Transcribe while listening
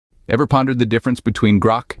Ever pondered the difference between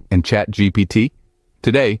Grok and ChatGPT?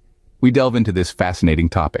 Today, we delve into this fascinating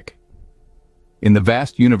topic. In the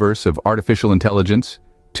vast universe of artificial intelligence,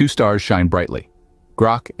 two stars shine brightly: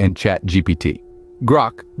 Grok and ChatGPT.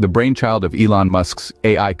 Grok, the brainchild of Elon Musk's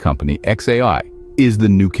AI company, XAI, is the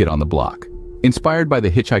new kid on the block. Inspired by The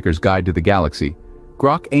Hitchhiker's Guide to the Galaxy,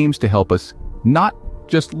 Grok aims to help us not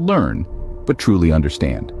just learn, but truly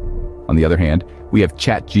understand. On the other hand, we have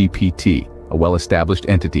ChatGPT, a well-established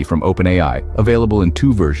entity from OpenAI, available in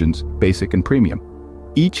two versions, basic and premium.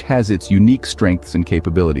 Each has its unique strengths and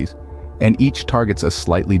capabilities, and each targets a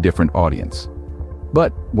slightly different audience.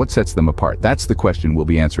 But what sets them apart? That's the question we'll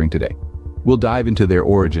be answering today. We'll dive into their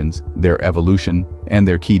origins, their evolution, and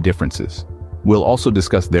their key differences. We'll also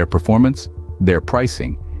discuss their performance, their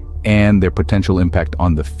pricing, and their potential impact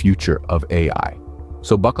on the future of AI.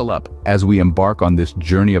 So buckle up as we embark on this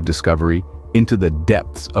journey of discovery into the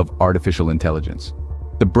depths of artificial intelligence.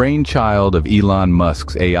 The brainchild of Elon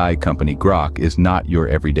Musk's AI company Grok is not your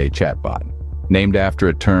everyday chatbot. Named after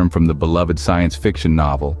a term from the beloved science fiction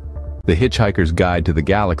novel, The Hitchhiker's Guide to the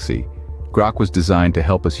Galaxy, Grok was designed to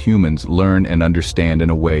help us humans learn and understand in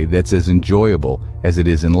a way that's as enjoyable as it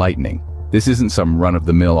is enlightening. This isn't some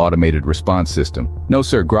run-of-the-mill automated response system. No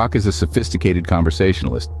sir, Grok is a sophisticated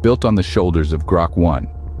conversationalist, built on the shoulders of Grok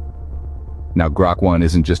 1. Now Grok 1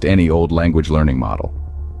 isn't just any old language learning model.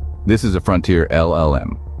 This is a frontier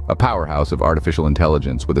LLM, a powerhouse of artificial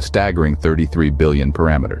intelligence with a staggering 33 billion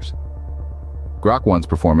parameters. Grok 1's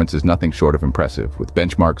performance is nothing short of impressive, with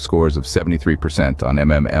benchmark scores of 73% on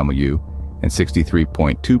MMLU and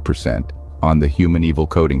 63.2% on the Human Evil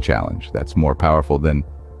Coding Challenge. That's more powerful than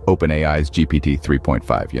OpenAI's GPT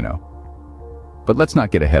 3.5, you know. But let's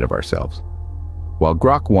not get ahead of ourselves. While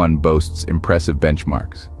Grok 1 boasts impressive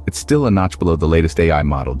benchmarks, it's still a notch below the latest AI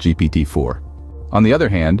model, GPT-4. On the other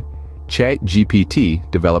hand, ChatGPT,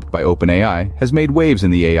 developed by OpenAI, has made waves in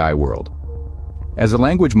the AI world. As a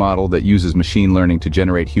language model that uses machine learning to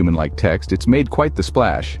generate human-like text, it's made quite the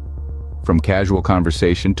splash. From casual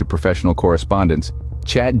conversation to professional correspondence,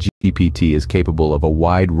 ChatGPT is capable of a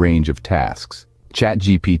wide range of tasks.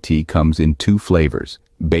 ChatGPT comes in two flavors,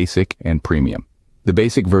 basic and premium. The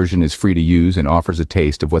basic version is free to use and offers a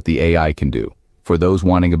taste of what the AI can do. For those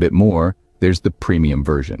wanting a bit more, there's the premium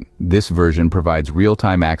version. This version provides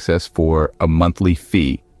real-time access for a monthly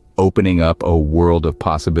fee, opening up a world of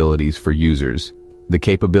possibilities for users. The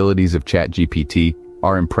capabilities of ChatGPT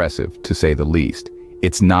are impressive, to say the least.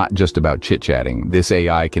 It's not just about chit-chatting. This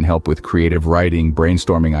AI can help with creative writing,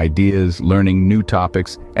 brainstorming ideas, learning new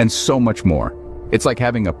topics, and so much more. It's like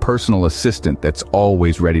having a personal assistant that's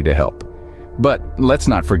always ready to help. But let's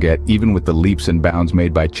not forget, even with the leaps and bounds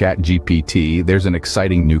made by ChatGPT, there's an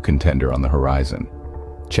exciting new contender on the horizon.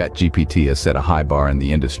 ChatGPT has set a high bar in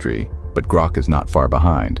the industry, but Grok is not far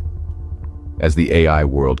behind. As the AI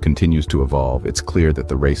world continues to evolve, it's clear that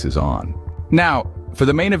the race is on. Now, for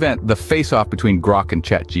the main event, the face-off between Grok and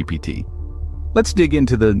ChatGPT. Let's dig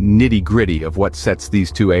into the nitty-gritty of what sets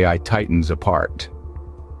these two AI titans apart.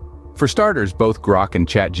 For starters, both Grok and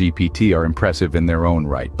ChatGPT are impressive in their own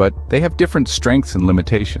right, but they have different strengths and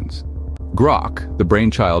limitations. Grok, the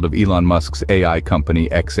brainchild of Elon Musk's AI company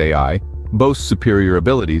XAI, boasts superior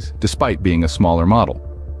abilities despite being a smaller model.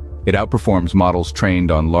 It outperforms models trained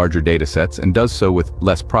on larger datasets and does so with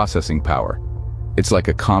less processing power. It's like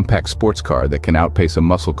a compact sports car that can outpace a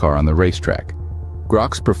muscle car on the racetrack.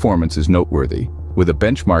 Grok's performance is noteworthy, with a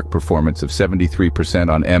benchmark performance of 73%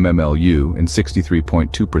 on MMLU and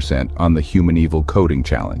 63.2% on the Human Evil Coding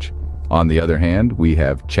Challenge. On the other hand, we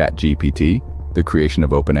have ChatGPT, the creation of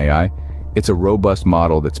OpenAI. It's a robust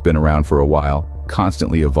model that's been around for a while,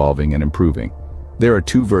 constantly evolving and improving. There are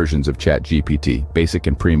two versions of ChatGPT, basic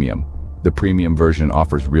and premium. The premium version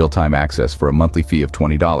offers real-time access for a monthly fee of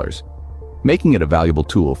 $20, making it a valuable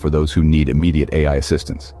tool for those who need immediate AI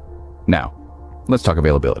assistance. Now, let's talk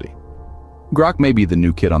availability. Grok may be the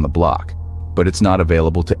new kid on the block, but it's not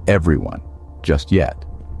available to everyone just yet.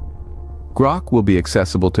 Grok will be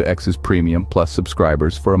accessible to X's Premium Plus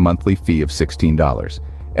subscribers for a monthly fee of $16,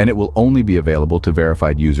 and it will only be available to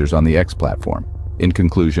verified users on the X platform. In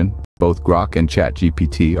conclusion, both Grok and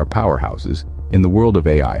ChatGPT are powerhouses in the world of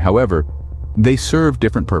AI. However, they serve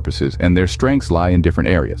different purposes and their strengths lie in different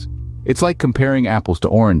areas. It's like comparing apples to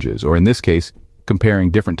oranges, or in this case,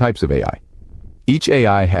 comparing different types of AI. Each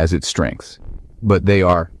AI has its strengths, but they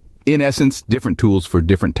are, in essence, different tools for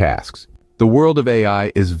different tasks. The world of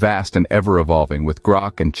AI is vast and ever-evolving, with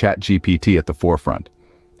Grok and ChatGPT at the forefront.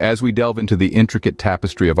 As we delve into the intricate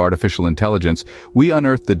tapestry of artificial intelligence, we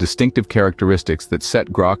unearth the distinctive characteristics that set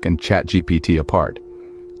Grok and ChatGPT apart.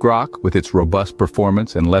 Grok, with its robust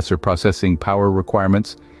performance and lesser processing power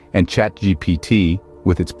requirements, and ChatGPT,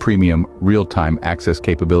 with its premium real-time access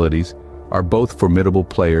capabilities, are both formidable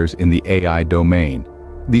players in the AI domain.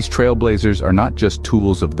 These trailblazers are not just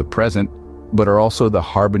tools of the present, but are also the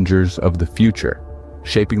harbingers of the future,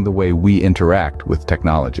 shaping the way we interact with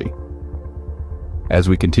technology. As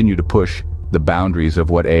we continue to push the boundaries of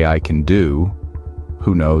what AI can do,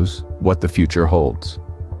 who knows what the future holds.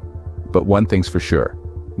 But one thing's for sure,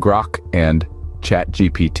 Grok and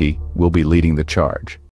ChatGPT will be leading the charge.